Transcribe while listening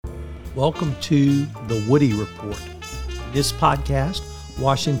Welcome to the Woody Report. In this podcast,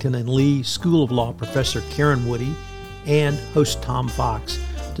 Washington and Lee School of Law professor Karen Woody and host Tom Fox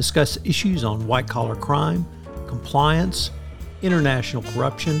discuss issues on white-collar crime, compliance, international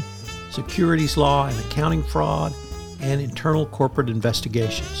corruption, securities law and accounting fraud, and internal corporate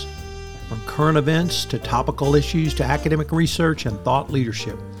investigations. From current events to topical issues to academic research and thought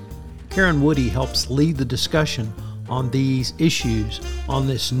leadership, Karen Woody helps lead the discussion on these issues on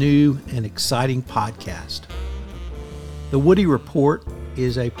this new and exciting podcast. The Woody Report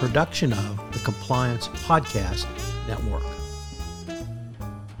is a production of the Compliance Podcast Network.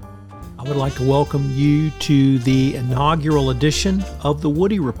 I would like to welcome you to the inaugural edition of the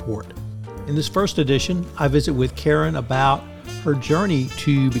Woody Report. In this first edition, I visit with Karen about her journey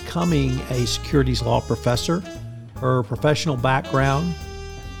to becoming a securities law professor, her professional background,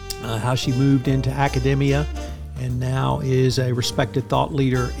 how she moved into academia, and now is a respected thought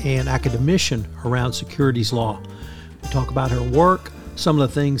leader and academician around securities law. We talk about her work, some of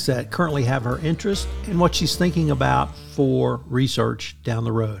the things that currently have her interest, and what she's thinking about for research down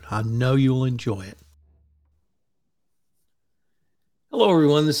the road. I know you'll enjoy it. Hello,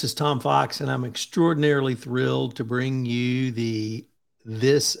 everyone. This is Tom Fox, and I'm extraordinarily thrilled to bring you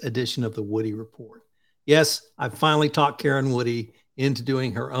this edition of the Woody Report. Yes, I finally talked Karen Woody into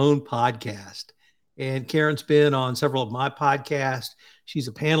doing her own podcast. And Karen's been on several of my podcasts. She's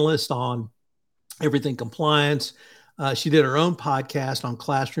a panelist on Everything Compliance. She did her own podcast on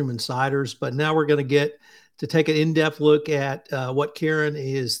Classroom Insiders, but now we're going to get to take an in-depth look at what Karen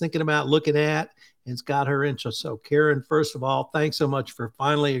is thinking about, looking at, and it's got her interest. So Karen, first of all, thanks so much for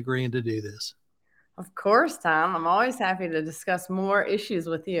finally agreeing to do this. Of course, Tom. I'm always happy to discuss more issues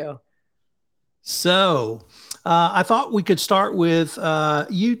with you. So I thought we could start with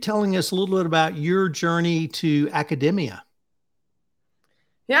you telling us a little bit about your journey to academia.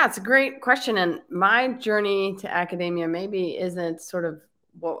 Yeah, it's a great question. And my journey to academia maybe isn't sort of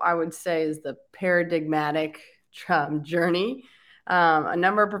what I would say is the paradigmatic journey. A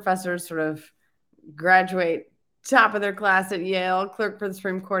number of professors sort of graduate top of their class at Yale, clerk for the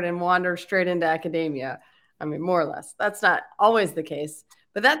Supreme Court, and wander straight into academia. I mean, more or less. That's not always the case.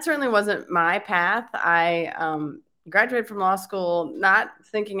 But that certainly wasn't my path. I graduated from law school not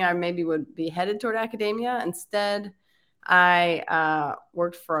thinking I maybe would be headed toward academia. Instead, I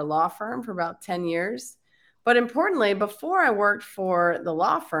worked for a law firm for about 10 years. But importantly, before I worked for the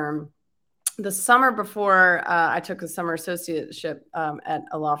law firm, the summer before I took a summer associateship at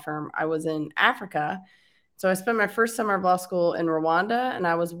a law firm, I was in Africa. So I spent my first summer of law school in Rwanda, and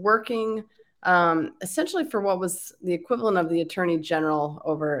I was working essentially for what was the equivalent of the Attorney General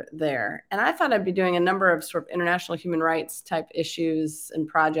over there. And I thought I'd be doing a number of sort of international human rights type issues and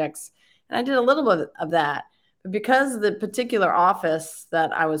projects. And I did a little bit of that. But because the particular office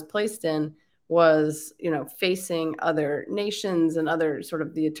that I was placed in was, facing other nations and other sort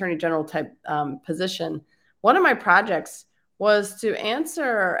of the Attorney General type position, one of my projects was to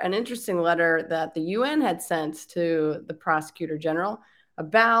answer an interesting letter that the UN had sent to the Prosecutor General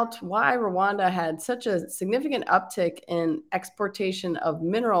about why Rwanda had such a significant uptick in exportation of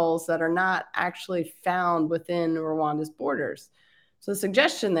minerals that are not actually found within Rwanda's borders. So the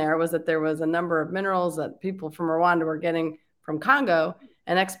suggestion there was that there was a number of minerals that people from Rwanda were getting from Congo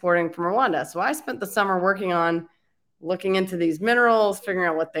and exporting from Rwanda. So I spent the summer working on looking into these minerals, figuring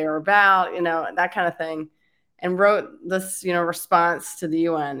out what they were about, that kind of thing, and wrote this, response to the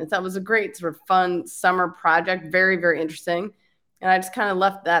UN. And that was a great sort of fun summer project, very, very interesting. And I just kind of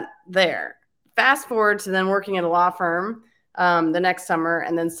left that there. Fast forward to then working at a law firm the next summer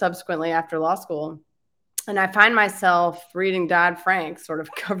and then subsequently after law school. And I find myself reading Dodd-Frank sort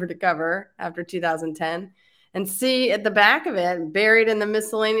of cover to cover after 2010 and see at the back of it, buried in the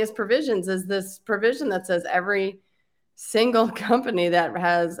miscellaneous provisions, is this provision that says every single company that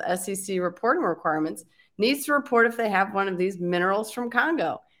has SEC reporting requirements needs to report if they have one of these minerals from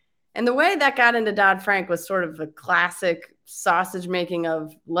Congo. And the way that got into Dodd-Frank was sort of a classic sausage making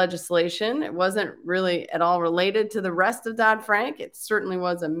of legislation. It wasn't really at all related to the rest of Dodd-Frank. It certainly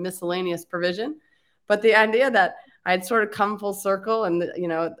was a miscellaneous provision. But the idea that I had sort of come full circle and,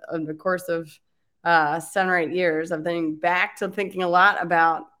 in the course of 7 or 8 years of then back to thinking a lot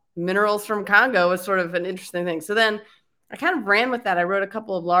about minerals from Congo was sort of an interesting thing. So then I kind of ran with that. I wrote a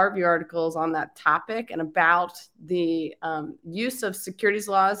couple of law review articles on that topic and about the use of securities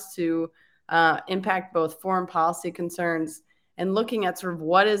laws to impact both foreign policy concerns and looking at sort of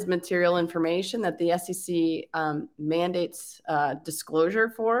what is material information that the SEC mandates disclosure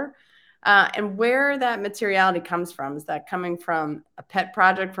for and where that materiality comes from. Is that coming from a pet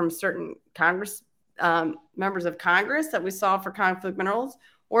project from certain members of Congress that we saw for conflict minerals?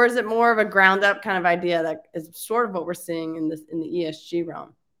 Or is it more of a ground up kind of idea that is sort of what we're seeing in the ESG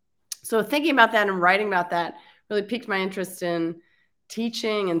realm? So thinking about that and writing about that really piqued my interest in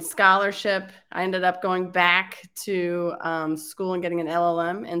teaching and scholarship. I ended up going back to school and getting an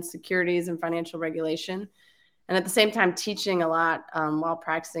LLM in securities and financial regulation. And at the same time, teaching a lot while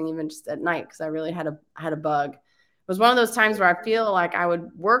practicing, even just at night, because I really had a bug. It was one of those times where I feel like I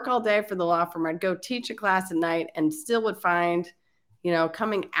would work all day for the law firm. I'd go teach a class at night and still would find,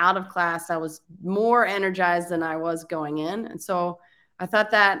 coming out of class, I was more energized than I was going in. And so I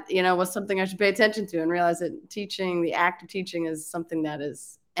thought that, was something I should pay attention to, and realize that teaching, the act of teaching, is something that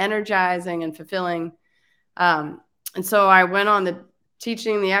is energizing and fulfilling. And so I went on the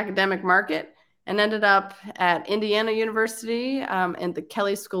teaching the academic market and ended up at Indiana University and the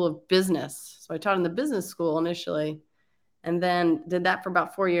Kelley School of Business. So I taught in the business school initially, and then did that for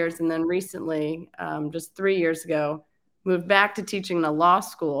about 4 years. And then recently, just 3 years ago, moved back to teaching in a law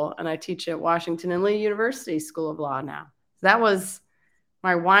school, and I teach at Washington and Lee University School of Law now. That was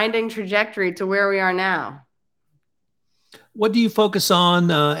my winding trajectory to where we are now. What do you focus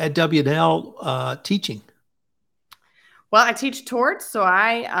on at W&L teaching? Well, I teach torts. So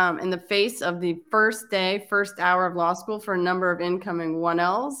I, in the face of the first hour of law school for a number of incoming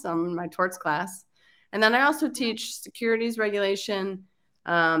 1Ls, in my torts class. And then I also teach securities regulation,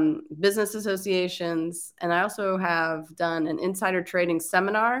 business associations, and I also have done an insider trading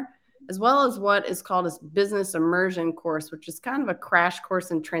seminar, as well as what is called a business immersion course, which is kind of a crash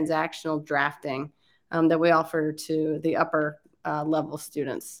course in transactional drafting that we offer to the upper level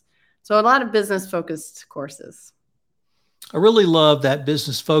students. So a lot of business-focused courses. I really love that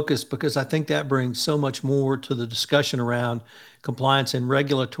business focus, because I think that brings so much more to the discussion around compliance and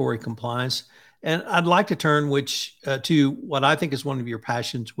regulatory compliance. And I'd like to turn to what I think is one of your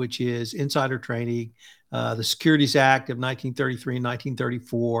passions, which is insider trading, the Securities Act of 1933 and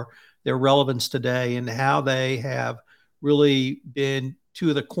 1934, their relevance today, and how they have really been two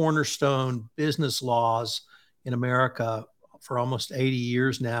of the cornerstone business laws in America for almost 80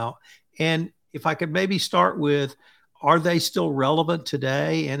 years now. And if I could maybe start with, are they still relevant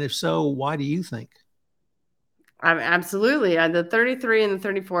today? And if so, why do you think? Absolutely. The 33 and the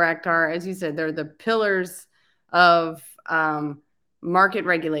 34 Act are, as you said, they're the pillars of market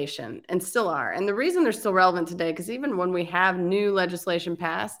regulation, and still are. And the reason they're still relevant today, because even when we have new legislation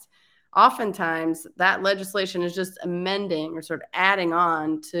passed, oftentimes that legislation is just amending or sort of adding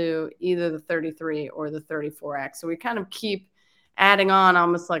on to either the 33 or the 34 Act. So we kind of keep adding on,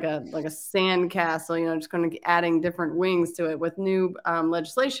 almost like a sandcastle, just going to be adding different wings to it with new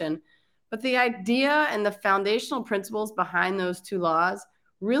legislation. But the idea and the foundational principles behind those two laws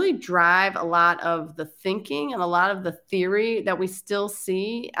really drive a lot of the thinking and a lot of the theory that we still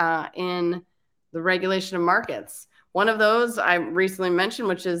see in the regulation of markets. One of those I recently mentioned,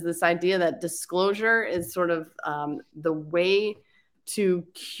 which is this idea that disclosure is sort of the way to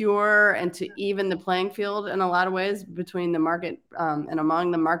cure and to even the playing field in a lot of ways between the market and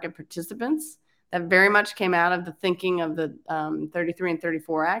among the market participants. That very much came out of the thinking of the 33 and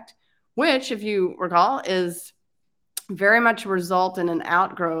 34 Act, which, if you recall, is very much a result in an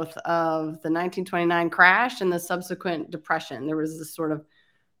outgrowth of the 1929 crash and the subsequent depression. There was this sort of,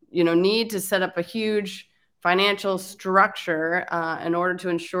 need to set up a huge financial structure in order to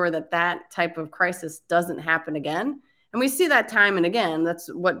ensure that that type of crisis doesn't happen again. And we see that time and again.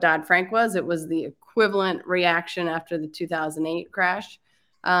 That's what Dodd-Frank was. It was the equivalent reaction after the 2008 crash.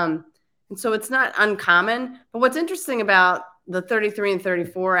 And so it's not uncommon. But what's interesting about the 33 and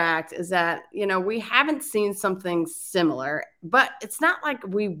 34 Act is that, we haven't seen something similar, but it's not like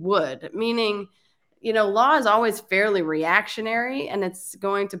we would, meaning, law is always fairly reactionary, and it's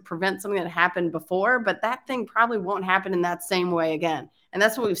going to prevent something that happened before, but that thing probably won't happen in that same way again. And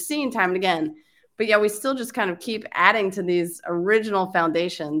that's what we've seen time and again. But yeah, we still just kind of keep adding to these original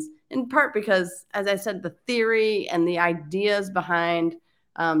foundations, in part because, as I said, the theory and the ideas behind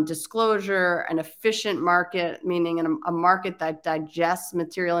disclosure, an efficient market, meaning a market that digests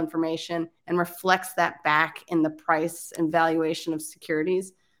material information and reflects that back in the price and valuation of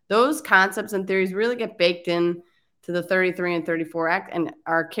securities. Those concepts and theories really get baked in to the 33 and 34 Act and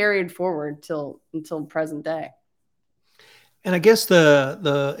are carried forward until present day. And I guess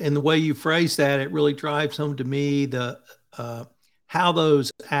in the way you phrase that, it really drives home to me how those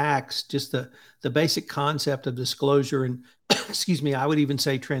acts, just the basic concept of disclosure and excuse me, I would even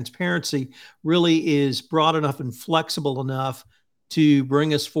say transparency, really is broad enough and flexible enough to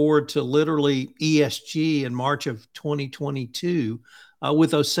bring us forward to literally ESG in March of 2022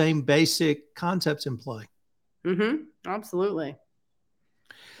 with those same basic concepts in play. Mm-hmm. Absolutely.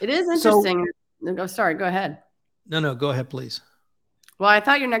 It is interesting. Sorry, go ahead. No, go ahead, please. Well, I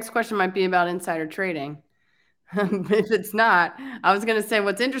thought your next question might be about insider trading. If it's not, I was going to say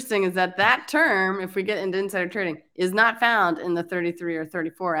what's interesting is that that term, if we get into insider trading, is not found in the 33 or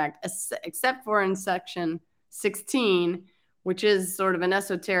 34 Act, except for in Section 16, which is sort of an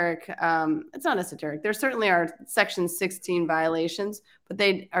esoteric. It's not esoteric. There certainly are Section 16 violations, but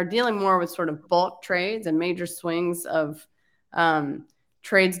they are dealing more with sort of bulk trades and major swings of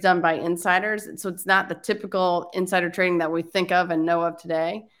trades done by insiders. So it's not the typical insider trading that we think of and know of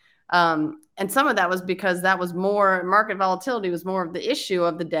today. And some of that was because that was more market volatility was more of the issue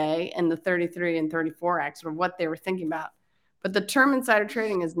of the day in the 33 and 34 Acts, or what they were thinking about. But the term insider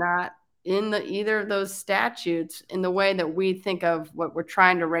trading is not in either of those statutes in the way that we think of what we're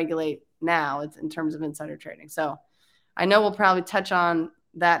trying to regulate now. It's in terms of insider trading. So I know we'll probably touch on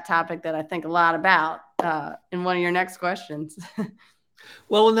that topic that I think a lot about in one of your next questions.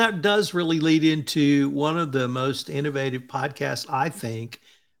 Well, and that does really lead into one of the most innovative podcasts, I think,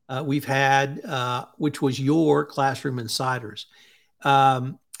 we've had, which was your Classroom Insiders.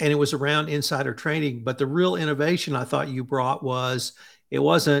 And it was around insider trading. But the real innovation I thought you brought was it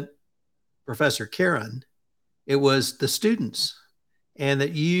wasn't Professor Karen, it was the students. And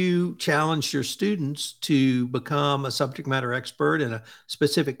that you challenged your students to become a subject matter expert in a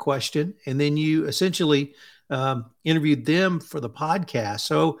specific question. And then you essentially interviewed them for the podcast.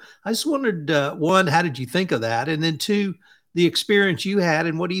 So I just wondered, one, how did you think of that? And then two, the experience you had,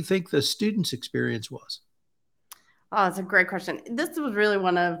 and what do you think the students' experience was? Oh, that's a great question. This was really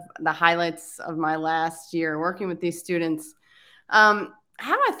one of the highlights of my last year working with these students.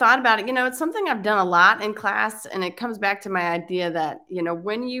 How I thought about it, it's something I've done a lot in class, and it comes back to my idea that,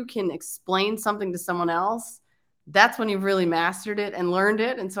 when you can explain something to someone else, that's when you've really mastered it and learned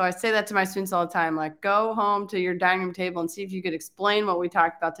it. And so I say that to my students all the time, like, go home to your dining room table and see if you could explain what we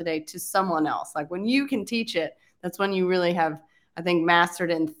talked about today to someone else. Like, when you can teach it, that's when you really have, I think, mastered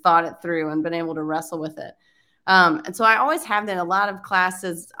it and thought it through and been able to wrestle with it. And so I always have that in a lot of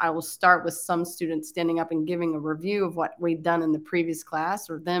classes. I will start with some students standing up and giving a review of what we'd done in the previous class,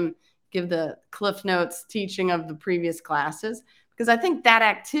 or them give the Cliff Notes teaching of the previous classes, because I think that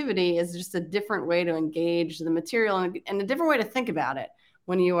activity is just a different way to engage the material and a different way to think about it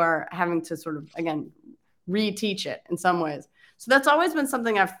when you are having to sort of, again, reteach it in some ways. So that's always been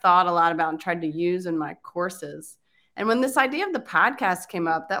something I've thought a lot about and tried to use in my courses. And when this idea of the podcast came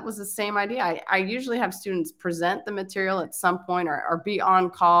up, that was the same idea. I usually have students present the material at some point, or be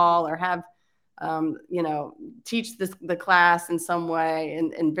on call, or have, teach the class in some way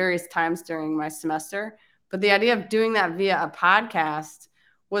in various times during my semester. But the idea of doing that via a podcast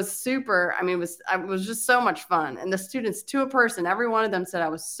was super. I mean, it was just so much fun. And the students, to a person, every one of them said, I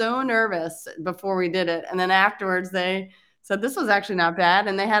was so nervous before we did it. And then afterwards they said, this was actually not bad.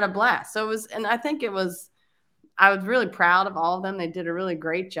 And they had a blast. So it was, and I think I was really proud of all of them. They did a really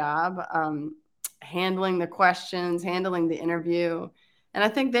great job handling the questions, handling the interview. And I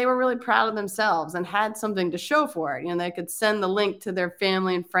think they were really proud of themselves and had something to show for it. They could send the link to their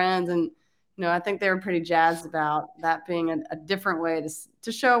family and friends. And, I think they were pretty jazzed about that being a different way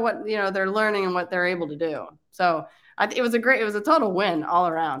to show what, they're learning and what they're able to do. So it was a total win all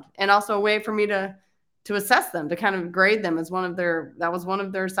around. And also a way for me to assess them, to kind of grade them as one of their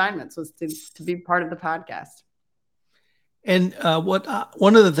assignments, was to be part of the podcast. And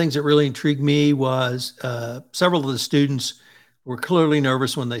one of the things that really intrigued me was several of the students were clearly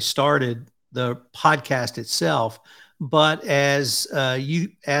nervous when they started the podcast itself. But as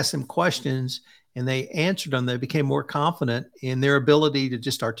you asked them questions and they answered them, they became more confident in their ability to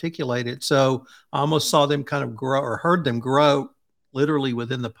just articulate it. So I almost saw them kind of grow, or heard them grow, literally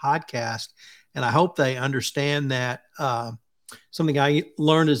within the podcast. And I hope they understand that something I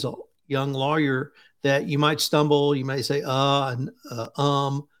learned as a young lawyer, that you might stumble, you may say,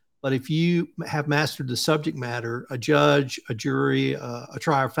 but if you have mastered the subject matter, a judge, a jury, a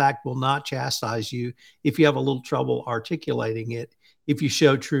trier of fact will not chastise you if you have a little trouble articulating it, if you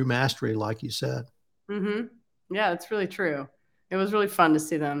show true mastery, like you said. Mm-hmm. Yeah, it's really true. It was really fun to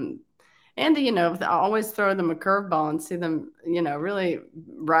see them, and to, always throw them a curveball and see them, really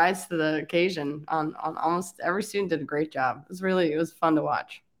rise to the occasion on almost every student. Did a great job. It was fun to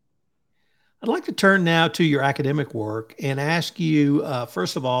watch. I'd like to turn now to your academic work and ask you,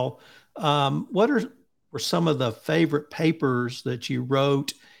 first of all, what were some of the favorite papers that you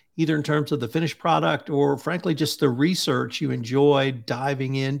wrote, either in terms of the finished product or, frankly, just the research you enjoyed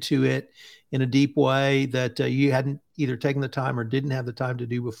diving into it in a deep way that you hadn't either taken the time or didn't have the time to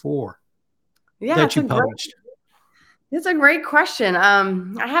do before, that you published? It's a great question.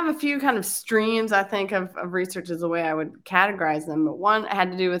 I have a few kind of streams, I think, of research is the way I would categorize them. But one had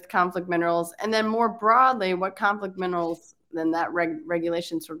to do with conflict minerals. And then more broadly, what conflict minerals then that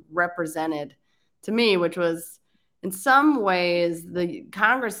regulation sort of represented to me, which was in some ways the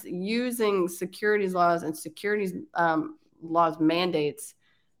Congress using securities laws and securities laws mandates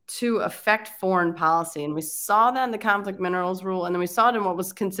to affect foreign policy. And we saw that in the conflict minerals rule. And then we saw it in what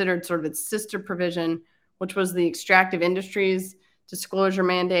was considered sort of its sister provision, which was the extractive industries disclosure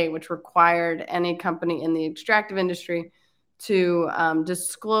mandate, which required any company in the extractive industry to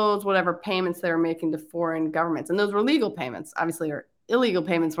disclose whatever payments they were making to foreign governments. And those were legal payments, obviously, or illegal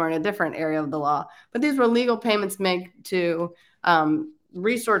payments were in a different area of the law. But these were legal payments made to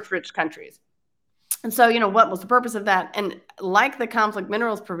resource-rich countries. And so, what was the purpose of that? And like the conflict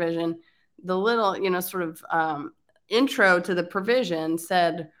minerals provision, the little, sort of intro to the provision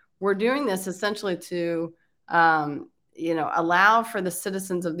said, we're doing this essentially to, allow for the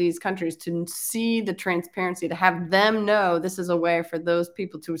citizens of these countries to see the transparency, to have them know this is a way for those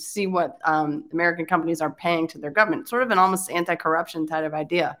people to see what American companies are paying to their government, sort of an almost anti-corruption type of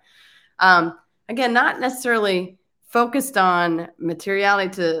idea. Again, not necessarily focused on materiality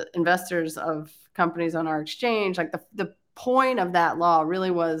to investors of companies on our exchange. Like the point of that law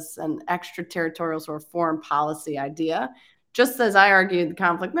really was an extraterritorial sort of foreign policy idea, just as I argued the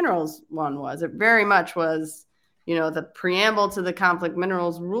conflict minerals one was. It very much was, the preamble to the conflict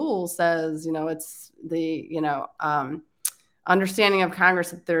minerals rule says, it's the, understanding of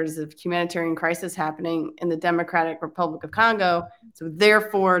Congress that there's a humanitarian crisis happening in the Democratic Republic of Congo. So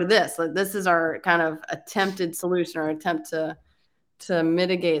therefore this is our kind of attempted solution or attempt to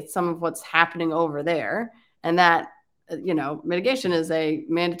mitigate some of what's happening over there. And that, mitigation is a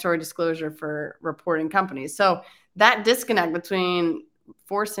mandatory disclosure for reporting companies. So that disconnect between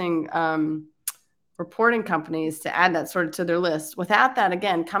forcing reporting companies to add that sort of to their list, without that,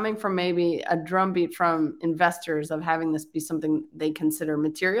 again, coming from maybe a drumbeat from investors of having this be something they consider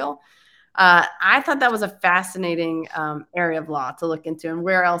material. I thought that was a fascinating area of law to look into, and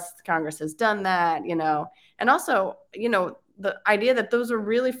where else Congress has done that, and also, the idea that those are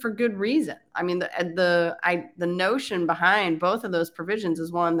really for good reason. I mean, the notion behind both of those provisions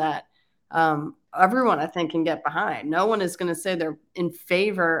is one that everyone, I think, can get behind. No one is going to say they're in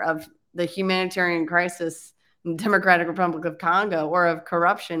favor of the humanitarian crisis in the Democratic Republic of Congo or of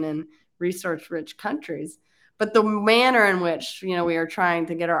corruption in resource-rich countries. But the manner in which, we are trying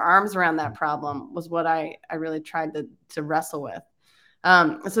to get our arms around that problem was what I really tried to wrestle with.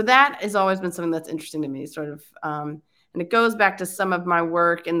 So that has always been something that's interesting to me, sort of. And it goes back to some of my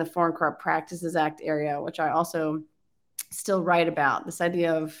work in the Foreign Corrupt Practices Act area, which I also still write about. This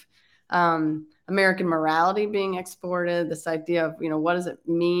idea of American morality being exported, this idea of, what does it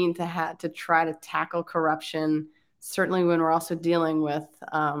mean to try to tackle corruption, certainly when we're also dealing with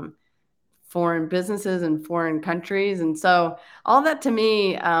foreign businesses and foreign countries. And so all that, to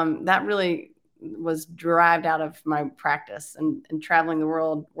me, that really was derived out of my practice and traveling the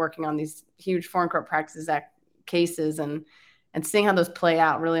world, working on these huge Foreign Corrupt Practices Act cases and seeing how those play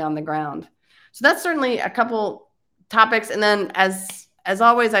out really on the ground. So that's certainly a couple topics. And then as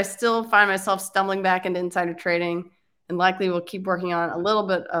always, I still find myself stumbling back into insider trading, and likely we'll keep working on a little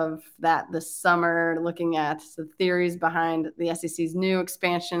bit of that this summer, looking at the theories behind the SEC's new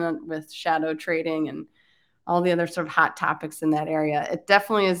expansion with shadow trading and all the other sort of hot topics in that area. It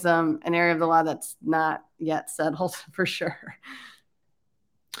definitely is an area of the law that's not yet settled for sure.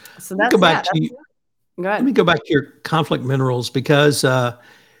 So that's, let me go back to your conflict minerals, because I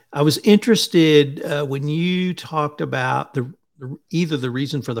was interested when you talked about either the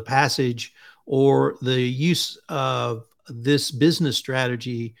reason for the passage or the use of this business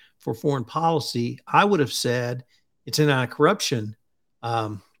strategy for foreign policy. I would have said it's an anti-corruption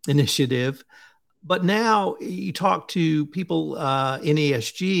initiative. But now you talk to people in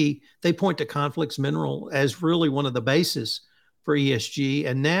ESG, they point to conflicts mineral as really one of the bases for ESG.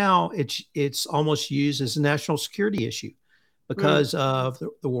 And now it's almost used as a national security issue because of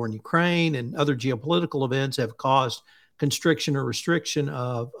the war in Ukraine, and other geopolitical events have caused constriction or restriction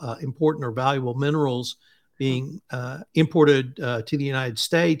of important or valuable minerals being imported to the United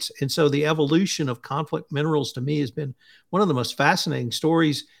States. And so the evolution of conflict minerals to me has been one of the most fascinating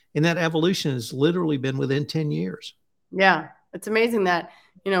stories. And that evolution has literally been within 10 years. Yeah. It's amazing that,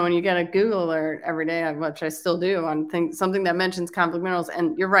 when you get a Google alert every day, which I still do, on something that mentions conflict minerals,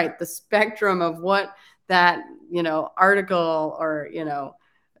 and you're right, the spectrum of what that, article or,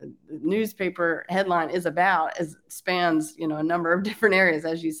 newspaper headline is about spans, a number of different areas,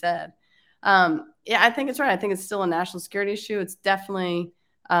 as you said. Yeah, I think it's right. I think it's still a national security issue. It's definitely,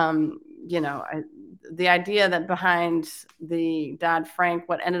 the idea that behind the Dodd-Frank,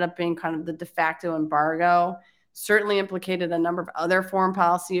 what ended up being kind of the de facto embargo certainly implicated a number of other foreign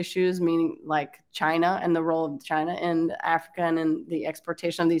policy issues, meaning like China and the role of China in Africa and in the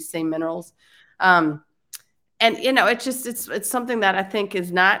exportation of these same minerals. And it's something that I think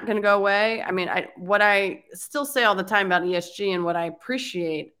is not going to go away. I mean, what I still say all the time about ESG, and what I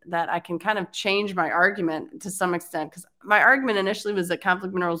appreciate that I can kind of change my argument to some extent, because my argument initially was that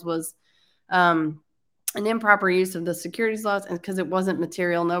conflict minerals was an improper use of the securities laws, and because it wasn't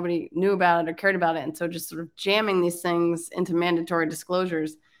material, nobody knew about it or cared about it, and so just sort of jamming these things into mandatory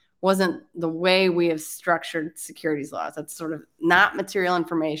disclosures wasn't the way we have structured securities laws. That's sort of not material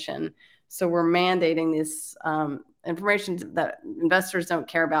information. So we're mandating this information that investors don't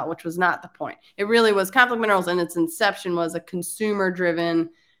care about, which was not the point. It really was, conflict minerals in its inception was a consumer-driven,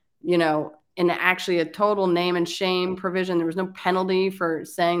 and actually a total name and shame provision. There was no penalty for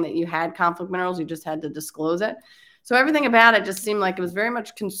saying that you had conflict minerals. You just had to disclose it. So everything about it just seemed like it was very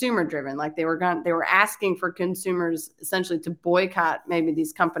much consumer driven. Like they were asking for consumers essentially to boycott maybe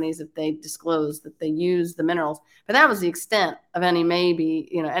these companies if they disclosed that they use the minerals. But that was the extent of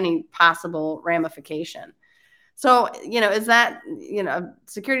any possible ramification. So, is that,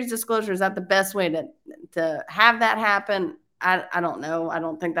 securities disclosure, is that the best way to have that happen? I don't know. I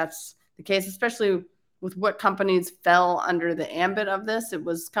don't think that's the case, especially with what companies fell under the ambit of this. It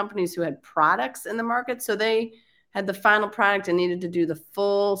was companies who had products in the market. So they had the final product and needed to do the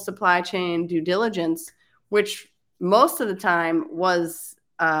full supply chain due diligence, which most of the time was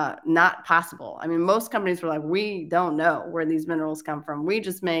not possible. I mean, most companies were like, we don't know where these minerals come from. We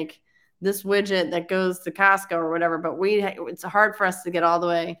just make this widget that goes to Costco or whatever, but it's hard for us to get all the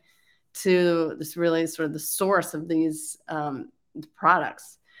way to this really sort of the source of these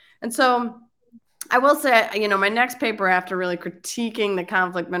products. And so I will say, my next paper after really critiquing the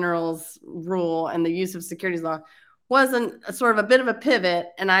conflict minerals rule and the use of securities law wasn't sort of a bit of a pivot.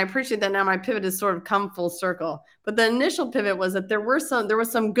 And I appreciate that now my pivot has sort of come full circle. But the initial pivot was that there was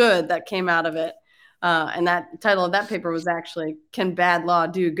some good that came out of it. And that title of that paper was actually, Can Bad Law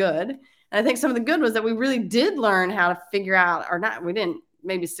Do Good? And I think some of the good was that we really did learn how to figure out, or not, we didn't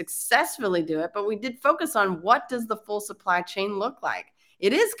maybe successfully do it, but we did focus on what does the full supply chain look like.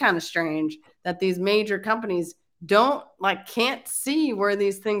 It is kind of strange that these major companies can't see where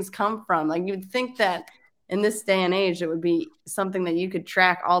these things come from. Like you'd think that in this day and age, it would be something that you could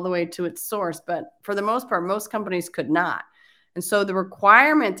track all the way to its source. But for the most part, most companies could not. And so the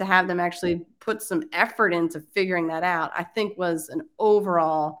requirement to have them actually put some effort into figuring that out, I think was an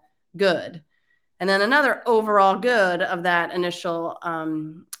overall good. And then another overall good of that initial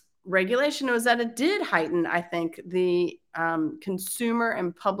regulation was that it did heighten, I think, the consumer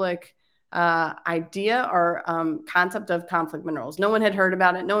and public idea or concept of conflict minerals. No one had heard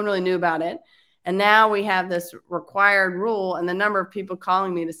about it. No one really knew about it. And now we have this required rule, and the number of people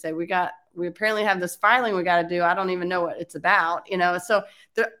calling me to say, we apparently have this filing we got to do. I don't even know what it's about, So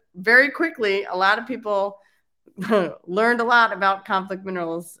very quickly, a lot of people learned a lot about conflict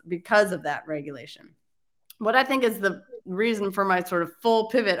minerals because of that regulation. What I think is the reason for my sort of full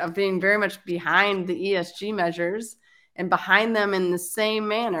pivot of being very much behind the ESG measures and behind them in the same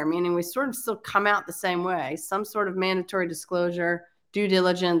manner, meaning we sort of still come out the same way, some sort of mandatory disclosure, due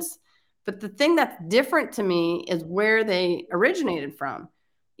diligence. But the thing that's different to me is where they originated from.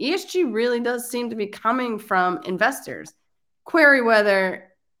 ESG really does seem to be coming from investors. Query whether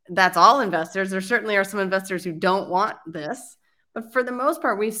that's all investors. There certainly are some investors who don't want this. But for the most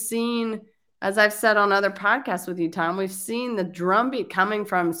part, we've seen, as I've said on other podcasts with you, Tom, we've seen the drumbeat coming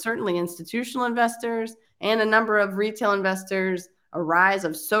from certainly institutional investors and a number of retail investors, a rise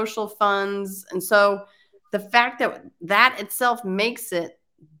of social funds. And so the fact that that itself makes it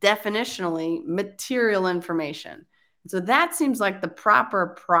definitionally material information. So that seems like the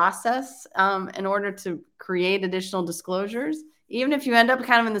proper process in order to create additional disclosures. Even if you end up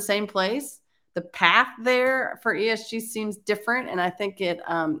kind of in the same place, the path there for ESG seems different. And I think it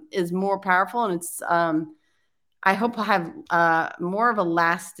is more powerful. And it's, I hope will have more of a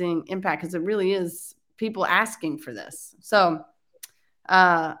lasting impact because it really is people asking for this. So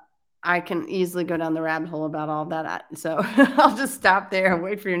I can easily go down the rabbit hole about all that. So I'll just stop there and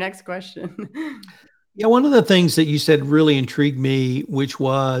wait for your next question. Yeah, one of the things that you said really intrigued me, which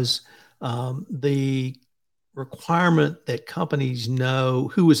was the requirement that companies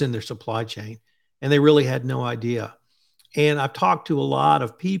know who was in their supply chain, and they really had no idea. And I've talked to a lot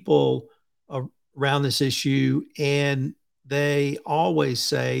of people around this issue, and they always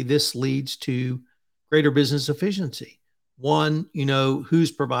say this leads to greater business efficiency. One,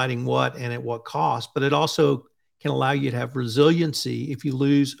 who's providing what and at what cost, but it also can allow you to have resiliency if you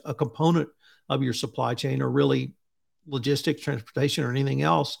lose a component of your supply chain or really logistics, transportation, or anything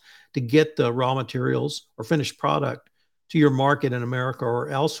else to get the raw materials or finished product to your market in America or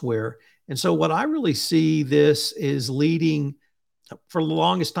elsewhere. And so what I really see this is leading, for the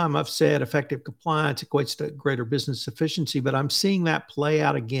longest time I've said effective compliance equates to greater business efficiency, but I'm seeing that play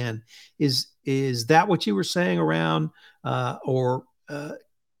out again. Is that what you were saying around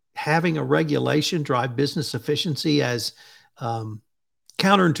having a regulation drive business efficiency? As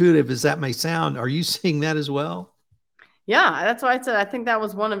counterintuitive as that may sound, are you seeing that as well? Yeah, that's why I said I think that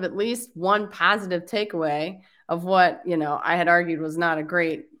was one of at least one positive takeaway of what, I had argued was not a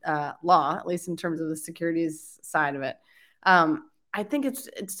great law, at least in terms of the securities side of it. I think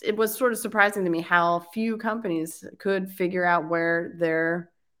it was sort of surprising to me how few companies could figure out where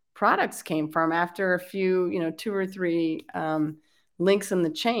their products came from after a few, 2 or 3 links in the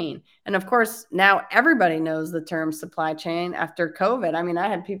chain. And of course, now everybody knows the term supply chain after COVID. I mean, I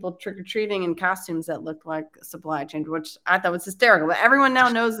had people trick-or-treating in costumes that looked like supply chain, which I thought was hysterical. But everyone now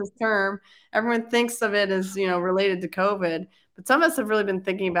knows this term. Everyone thinks of it as, related to COVID. But some of us have really been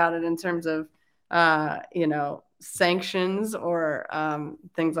thinking about it in terms of, sanctions or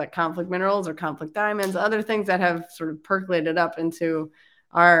things like conflict minerals or conflict diamonds, other things that have sort of percolated up into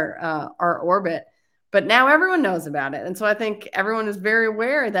our orbit. But now everyone knows about it. And so I think everyone is very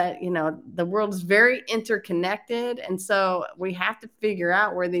aware that, the world is very interconnected. And so we have to figure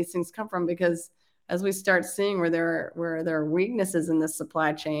out where these things come from, because as we start seeing where there are weaknesses in this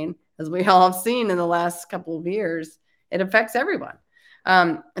supply chain, as we all have seen in the last couple of years, it affects everyone.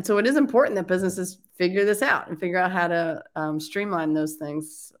 And so it is important that businesses figure this out and figure out how to streamline those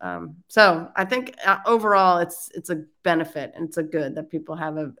things. So I think overall it's a benefit and it's a good that people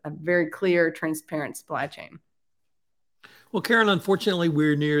have a very clear, transparent supply chain. Well, Karen, unfortunately,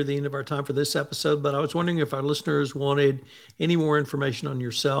 we're near the end of our time for this episode, but I was wondering if our listeners wanted any more information on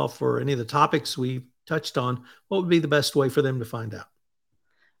yourself or any of the topics we touched on, what would be the best way for them to find out?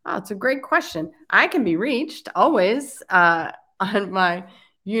 Oh, it's a great question. I can be reached always on my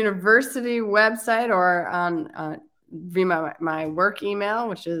university website or on via my work email,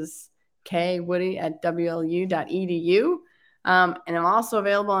 which is kwoody@wlu.edu. And I'm also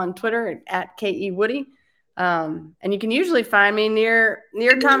available on Twitter at KEWoody. And you can usually find me near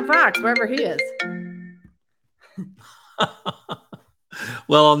Tom Fox, wherever he is.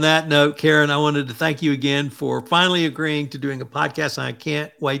 Well, on that note, Karen, I wanted to thank you again for finally agreeing to doing a podcast, and I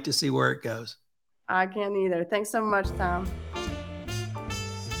can't wait to see where it goes. I can't either. Thanks so much, Tom.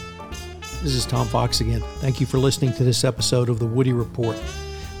 This is Tom Fox again. Thank you for listening to this episode of The Woody Report.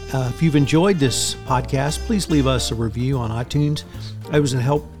 If you've enjoyed this podcast, please leave us a review on iTunes. It was to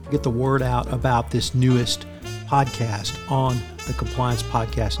help get the word out about this newest podcast on the Compliance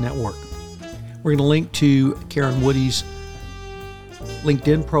Podcast Network. We're going to link to Karen Woody's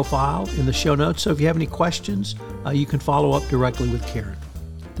LinkedIn profile in the show notes. So if you have any questions, you can follow up directly with Karen.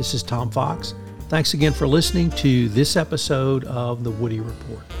 This is Tom Fox. Thanks again for listening to this episode of The Woody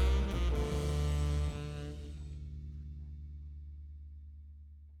Report.